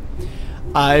number,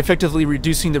 effectively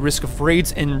reducing the risk of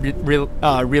raids and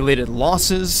related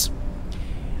losses.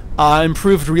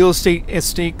 Improved real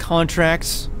estate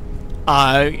contracts,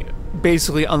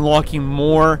 basically unlocking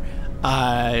more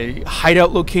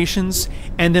hideout locations,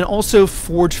 and then also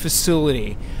forge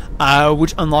facility,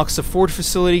 which unlocks the forge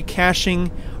facility,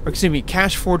 caching, or excuse me,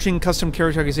 cache forging, custom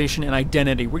characterization, and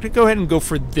identity. We're going to go ahead and go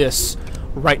for this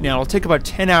right now. It'll take about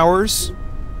 10 hours.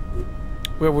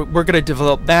 We're going to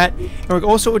develop that, and we're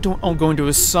also going to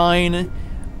assign,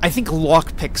 I think,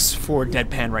 lockpicks for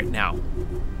Deadpan right now.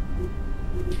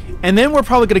 And then we're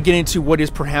probably going to get into what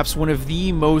is perhaps one of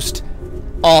the most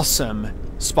awesome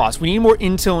spots. We need more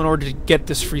intel in order to get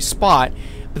this free spot,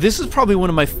 but this is probably one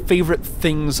of my favorite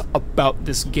things about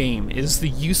this game, is the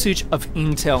usage of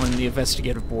intel in the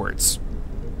investigative boards.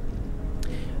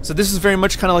 So this is very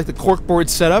much kind of like the corkboard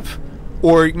setup,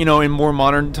 or, you know, in more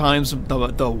modern times, the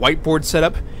whiteboard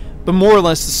setup, but more or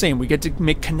less the same. We get to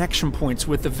make connection points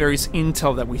with the various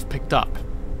intel that we've picked up.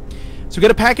 So we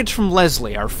got a package from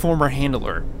Leslie, our former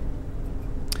handler.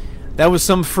 That was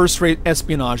some first-rate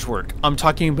espionage work. I'm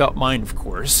talking about mine, of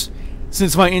course.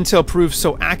 Since my intel proved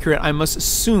so accurate, I must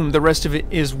assume the rest of it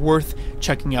is worth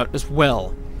checking out as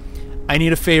well. I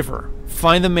need a favor.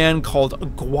 Find the man called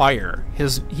Aguirre.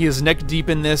 He is neck deep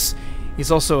in this.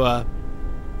 He's also a...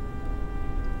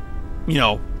 you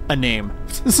know, a name.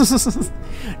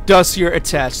 Dossier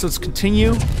attached. Let's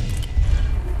continue.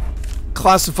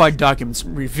 Classified documents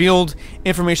revealed.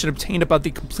 Information obtained about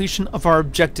the completion of our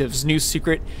objectives. New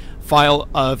secret file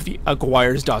of the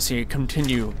Aguirre's dossier.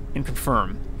 Continue and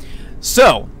confirm.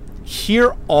 So,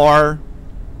 here's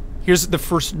the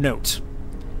first note.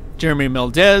 Jeremy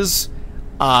Meldez,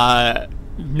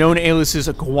 known aliases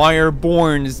Aguirre,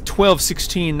 born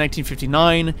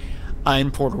 12/16/1959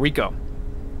 in Puerto Rico.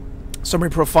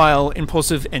 Summary profile,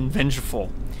 impulsive and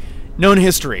vengeful. Known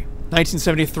history: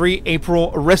 1973,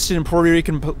 April, arrested in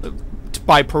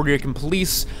by Puerto Rican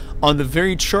police on the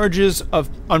very charges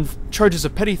of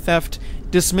petty theft,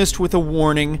 dismissed with a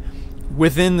warning.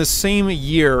 Within the same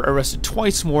year, arrested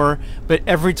twice more, but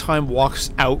every time walks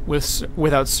out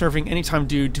without serving any time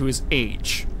due to his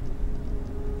age.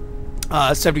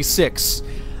 76,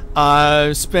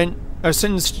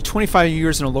 sentenced to 25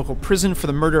 years in a local prison for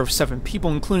the murder of 7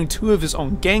 people, including 2 of his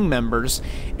own gang members,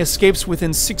 escapes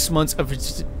within 6 months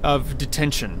of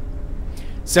detention.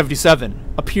 77,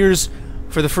 appears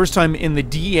for the first time in the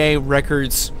DEA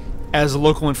records as a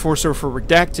local enforcer for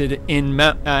Redacted in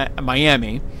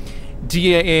Miami.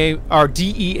 DEA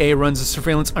runs a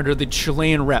surveillance under the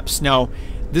Chilean reps. Now,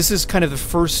 this is kind of the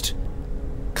first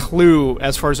clue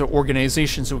as far as an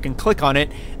organization, so we can click on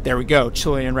it. There we go,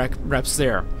 Chilean reps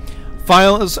there.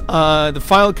 The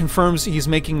file confirms he's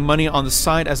making money on the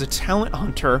side as a talent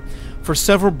hunter for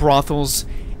several brothels.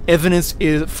 Evidence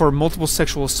is for multiple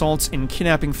sexual assaults and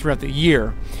kidnapping throughout the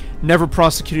year, never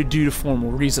prosecuted due to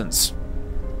formal reasons.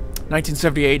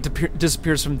 1978,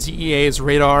 disappears from DEA's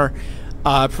radar.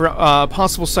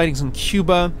 Possible sightings in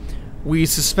Cuba. We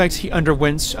suspect he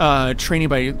underwent training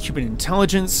by Cuban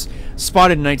intelligence.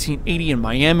 Spotted in 1980 in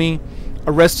Miami.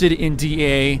 Arrested in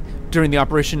DEA during the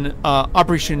Operation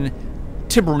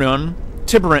Tiburon.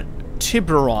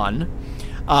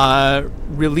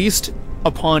 Released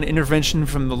upon intervention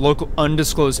from the local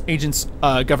undisclosed agents,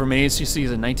 government agencies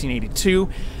in 1982,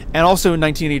 and also in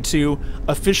 1982,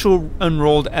 officially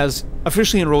enrolled as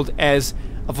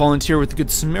a volunteer with the Good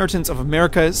Samaritans of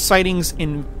America. Sightings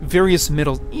in various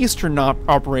Middle Eastern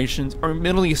operations or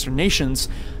Middle Eastern nations.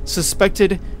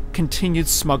 Suspected continued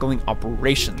smuggling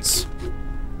operations.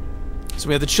 So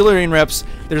we have the Chilean reps.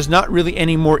 There's not really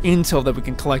any more intel that we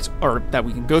can collect or that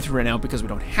we can go through right now because we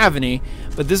don't have any,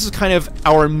 but this is kind of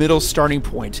our middle starting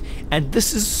point. And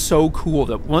this is so cool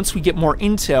that once we get more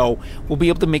intel, we'll be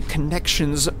able to make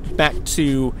connections back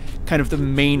to kind of the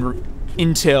main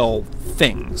intel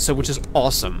thing, so which is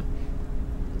awesome.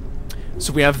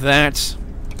 So we have that. So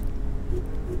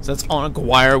that's on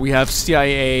Aguirre. We have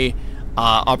CIA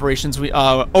operations.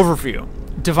 Overview.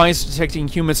 Device detecting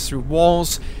humans through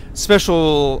walls.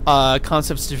 Special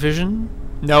Concepts Division.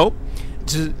 No.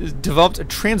 Developed a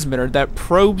transmitter that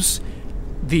probes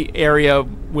the area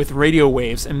with radio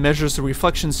waves and measures the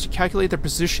reflections to calculate the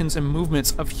positions and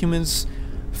movements of humans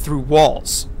through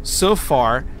walls. So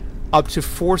far, up to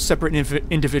 4 separate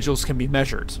individuals can be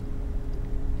measured.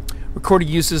 Recorded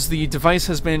uses. The device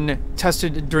has been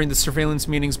tested during the surveillance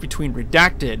meetings between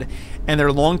Redacted and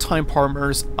their longtime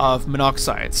partners of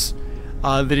Monoxides.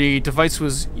 The device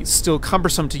was still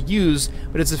cumbersome to use,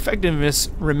 but its effectiveness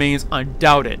remains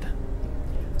undoubted.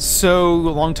 So,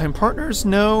 longtime partners?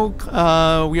 No.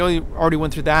 We already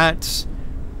went through that.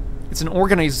 It's an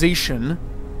organization.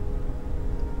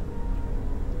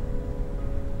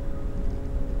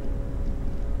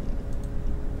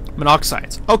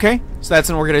 Monoxides. Okay, so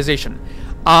that's an organization.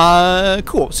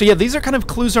 Cool. So yeah, these are kind of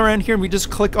clues around here, and we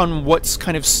just click on what's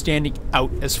kind of standing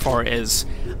out as far as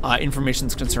information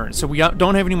is concerned. So we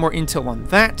don't have any more intel on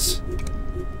that.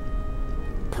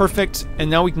 Perfect. And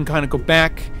now we can kind of go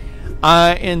back,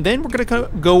 and then we're gonna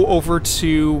go over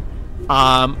to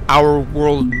our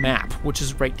world map, which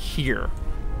is right here.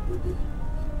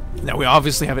 Now we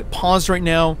obviously have it paused right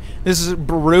now. This is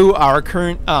Baru, our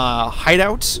current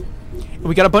hideout. And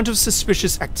we got a bunch of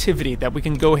suspicious activity that we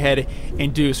can go ahead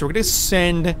and do. So we're going to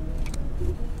send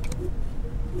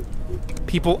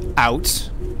people out.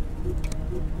 We're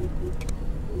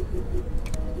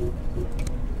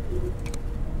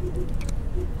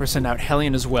going to send out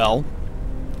Hellion as well.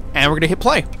 And we're going to hit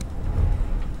play.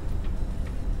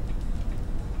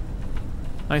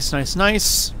 Nice, nice,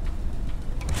 nice.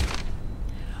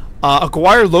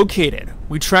 Aguirre located.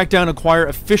 We tracked down Aguirre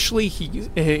officially.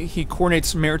 He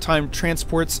coordinates maritime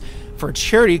transports for a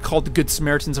charity called the Good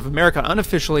Samaritans of America.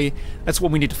 Unofficially, that's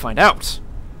what we need to find out.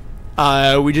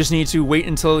 We just need to wait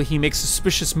until he makes a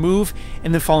suspicious move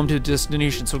and then follow him to the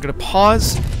destination. So we're going to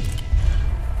pause.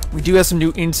 We do have some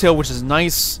new intel, which is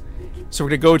nice. So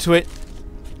we're going to go to it.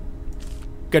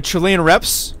 Got Chilean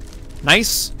reps.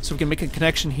 Nice. So we can make a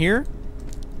connection here.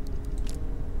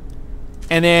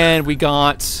 And then we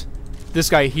got this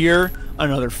guy here.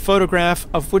 Another photograph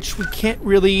of which we can't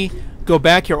really go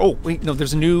back here. Oh, wait, no,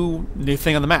 there's a new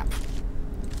thing on the map.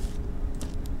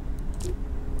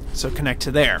 So connect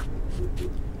to there.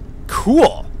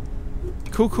 Cool.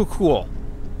 Cool, cool, cool.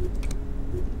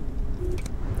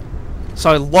 So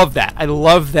I love that. I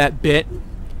love that bit.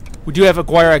 We do have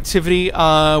Aguirre activity.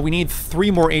 We need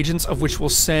 3 more agents, of which we'll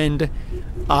send,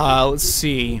 let's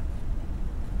see,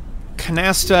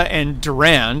 Canasta and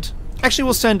Durand. Actually,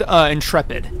 we'll send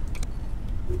Intrepid.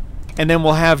 And then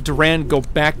we'll have Durand go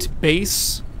back to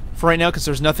base for right now, because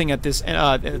there's nothing at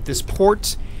this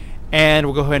port. And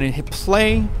we'll go ahead and hit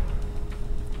play.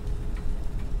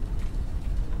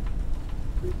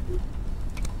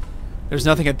 There's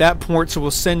nothing at that port, so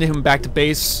we'll send him back to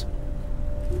base.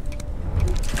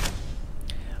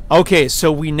 Okay,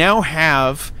 so we now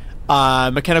have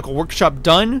mechanical workshop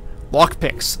done.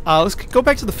 Lockpicks. Let's go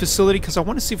back to the facility because I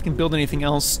want to see if we can build anything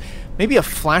else. Maybe a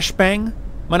flashbang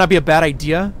might not be a bad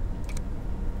idea.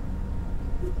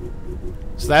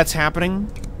 So that's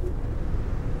happening.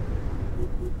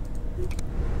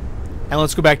 And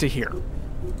let's go back to here.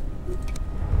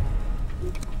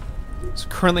 So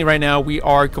currently right now we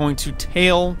are going to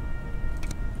tail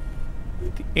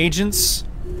the agents.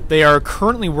 They are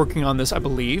currently working on this, I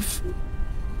believe.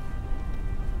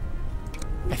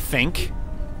 I think.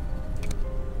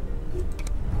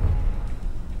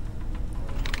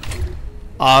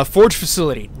 Forge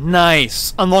facility.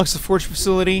 Nice. Unlocks the forge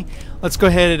facility. Let's go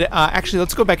ahead. Actually,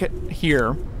 let's go back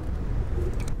here.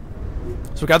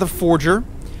 So we got the forger.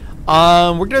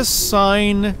 We're going to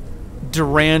assign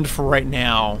Durand for right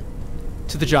now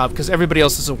to the job because everybody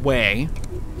else is away.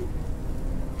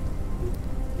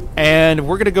 And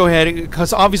we're going to go ahead,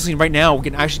 because obviously right now we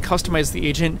can actually customize the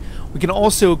agent. We can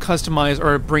also customize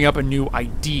or bring up a new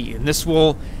ID. And this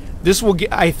will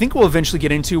get, I think we'll eventually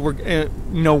get into,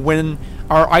 you know, when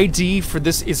our ID for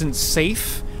this isn't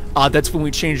safe, that's when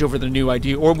we change over the new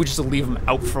ID, or we just leave them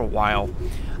out for a while.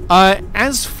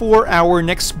 As for our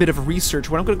next bit of research,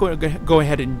 what I'm going to go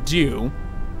ahead and do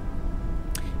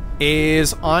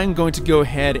is I'm going to go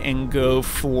ahead and go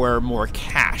for more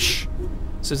cash.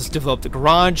 So let's develop the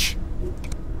garage.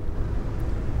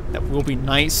 That will be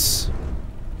nice.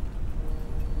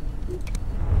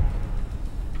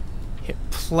 Hit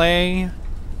play.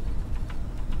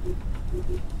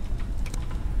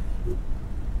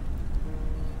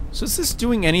 So is this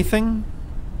doing anything?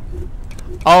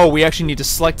 Oh, we actually need to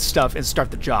select stuff and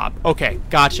start the job. Okay,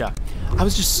 gotcha. I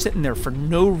was just sitting there for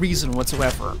no reason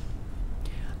whatsoever.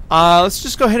 Let's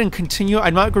just go ahead and continue.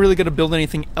 I'm not really going to build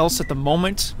anything else at the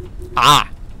moment.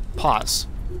 Pause.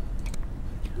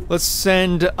 Let's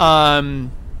send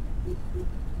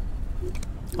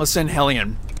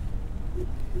Hellion.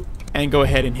 And go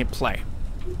ahead and hit play.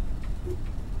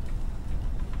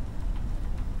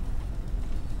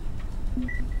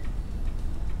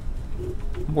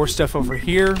 More stuff over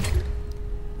here.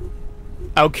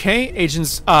 Okay,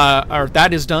 agents, or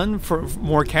that is done for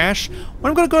more cash. What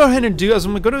I'm going to go ahead and do is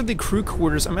I'm going to go to the crew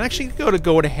quarters. I'm actually going to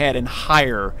go ahead and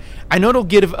hire. I know it'll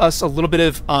give us a little bit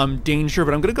of danger,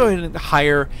 but I'm going to go ahead and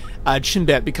hire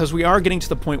Chimbet because we are getting to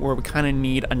the point where we kind of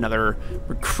need another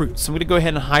recruit. So I'm going to go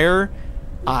ahead and hire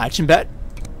Chimbet.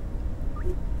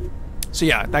 So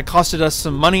yeah, that costed us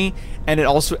some money, and it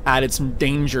also added some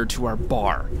danger to our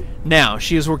bar. Now,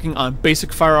 she is working on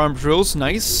basic firearm drills.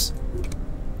 Nice.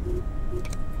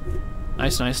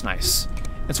 Nice, nice, nice.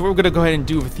 And so what we're going to go ahead and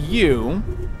do with you...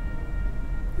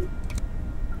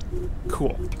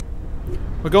 Cool.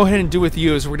 What we'll go ahead and do with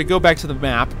you is we're going to go back to the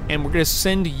map, and we're going to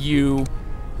send you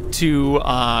to,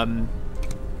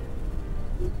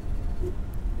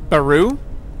 Baru.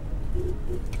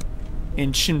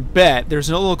 In Chinbet, there's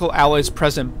no local allies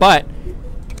present, but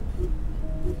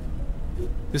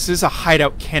this is a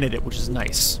hideout candidate, which is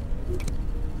nice.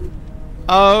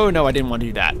 Oh, no, I didn't want to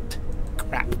do that.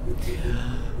 Crap.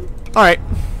 Alright.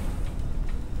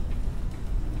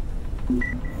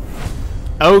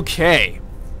 Okay.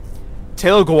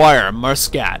 Taylor Guire,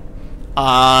 Muscat.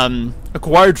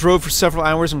 Aguirre drove for several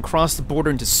hours and crossed the border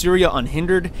into Syria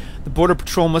unhindered. The border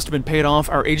patrol must have been paid off.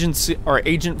 Our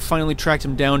agent finally tracked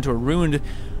him down to a ruined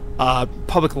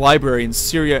public library in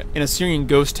Syria, in a Syrian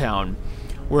ghost town,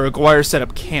 where Aguirre set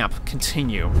up camp.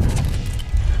 Continue.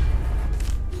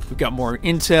 We've got more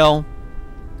intel.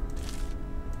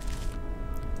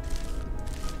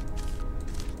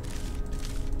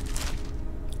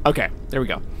 Okay, there we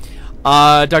go.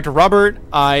 Dr. Robert,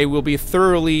 I will be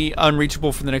thoroughly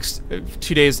unreachable for the next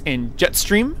 2 days in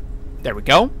Jetstream. There we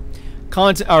go. A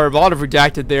lot of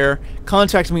redacted there.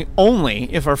 Contact me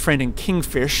only if our friend in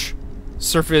Kingfish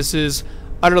surfaces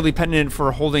utterly penitent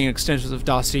for holding extensive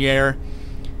dossier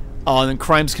on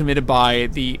crimes committed by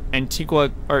the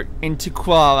Antigua or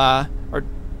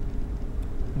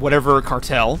whatever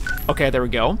cartel. Okay, there we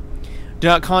go. Do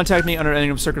not contact me under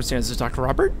any circumstances, Dr.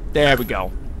 Robert. There we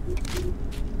go.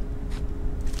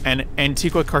 And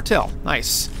Antigua cartel.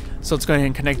 Nice. So let's go ahead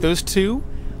and connect those two.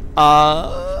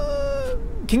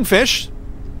 Kingfish.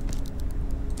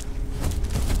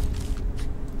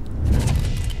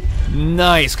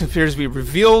 Nice. Conspirators be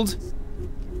revealed.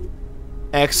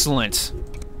 Excellent.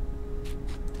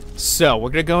 So we're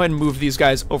gonna go ahead and move these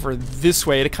guys over this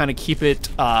way to kind of keep it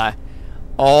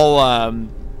all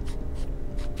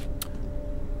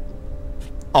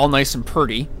nice and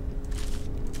pretty.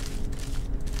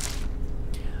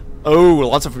 Oh,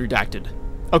 lots of redacted.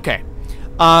 Okay.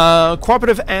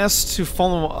 Cooperative asked to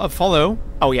follow.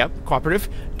 Oh yeah, cooperative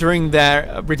during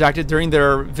their redacted during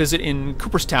their visit in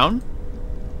Cooperstown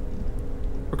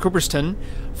or Cooperston,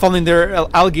 following their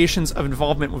allegations of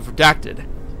involvement with redacted.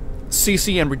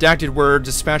 CC and redacted were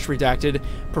dispatched. Redacted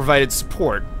provided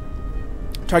support.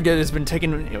 Target has been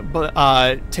taken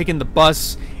the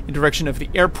bus in direction of the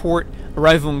airport.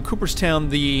 Arrival in Cooperstown,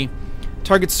 the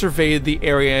target surveyed the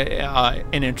area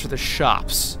and entered the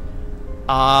shops.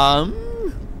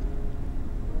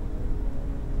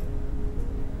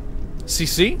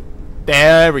 CC?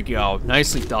 There we go.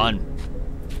 Nicely done.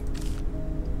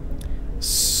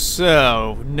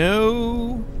 So,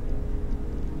 no...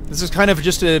 This is kind of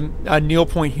just a kneel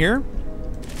point here.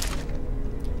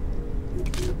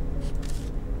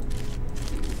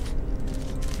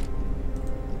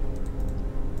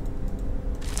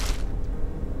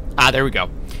 There we go.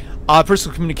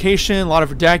 Personal communication, a lot of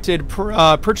redacted.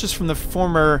 Purchase from the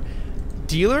former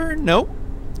dealer? Nope.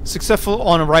 Successful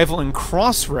on arrival in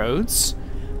Crossroads.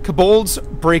 Kobolds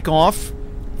break off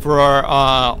for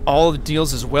all the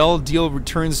deals as well. Deal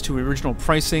returns to original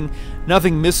pricing.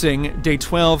 Nothing missing. Day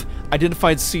 12.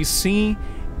 Identified CC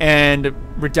and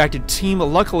redacted team.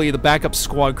 Luckily, the backup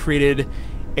squad created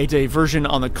a diversion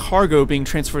on the cargo being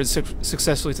transferred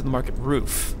successfully to the market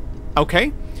roof.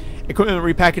 Okay. Equipment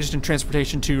repackaged and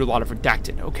transportation to a lot of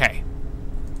redacted. Okay.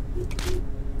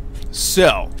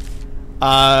 So,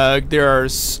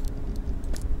 there's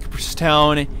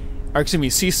Cooperstown, or excuse me,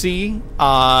 CC.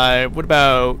 What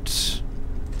about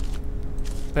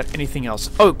anything else?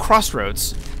 Oh,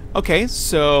 Crossroads. Okay,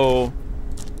 so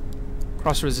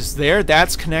Crossroads is there.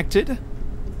 That's connected.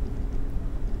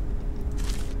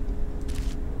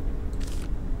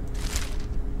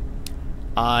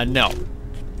 No.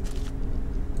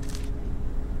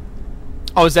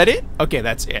 Oh, is that it? Okay,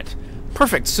 that's it.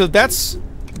 Perfect. So that's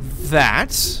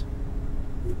that.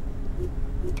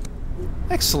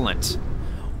 Excellent.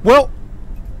 Well,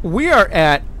 we are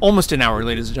at almost an hour,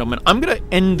 ladies and gentlemen. I'm going to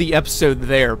end the episode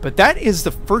there, but that is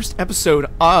the first episode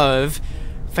of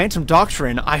Phantom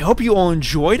Doctrine. I hope you all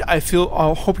enjoyed. I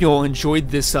hope you all enjoyed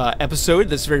this episode,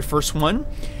 this very first one.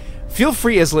 Feel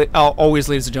free, as always,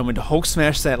 ladies and gentlemen, to Hulk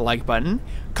smash that like button.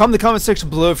 Comment in the comment section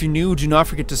below if you're new. Do not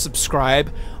forget to subscribe.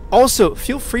 Also,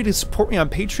 feel free to support me on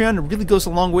Patreon. It really goes a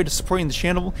long way to supporting the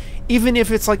channel. Even if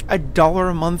it's like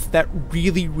 $1 a month, that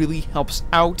really, really helps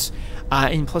out.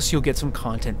 And plus, you'll get some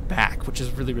content back, which is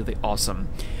really, really awesome.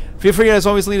 Feel free, as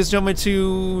always, ladies and gentlemen,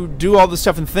 to do all the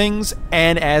stuff and things.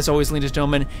 And as always, ladies and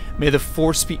gentlemen, may the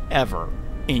Force be ever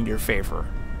in your favor.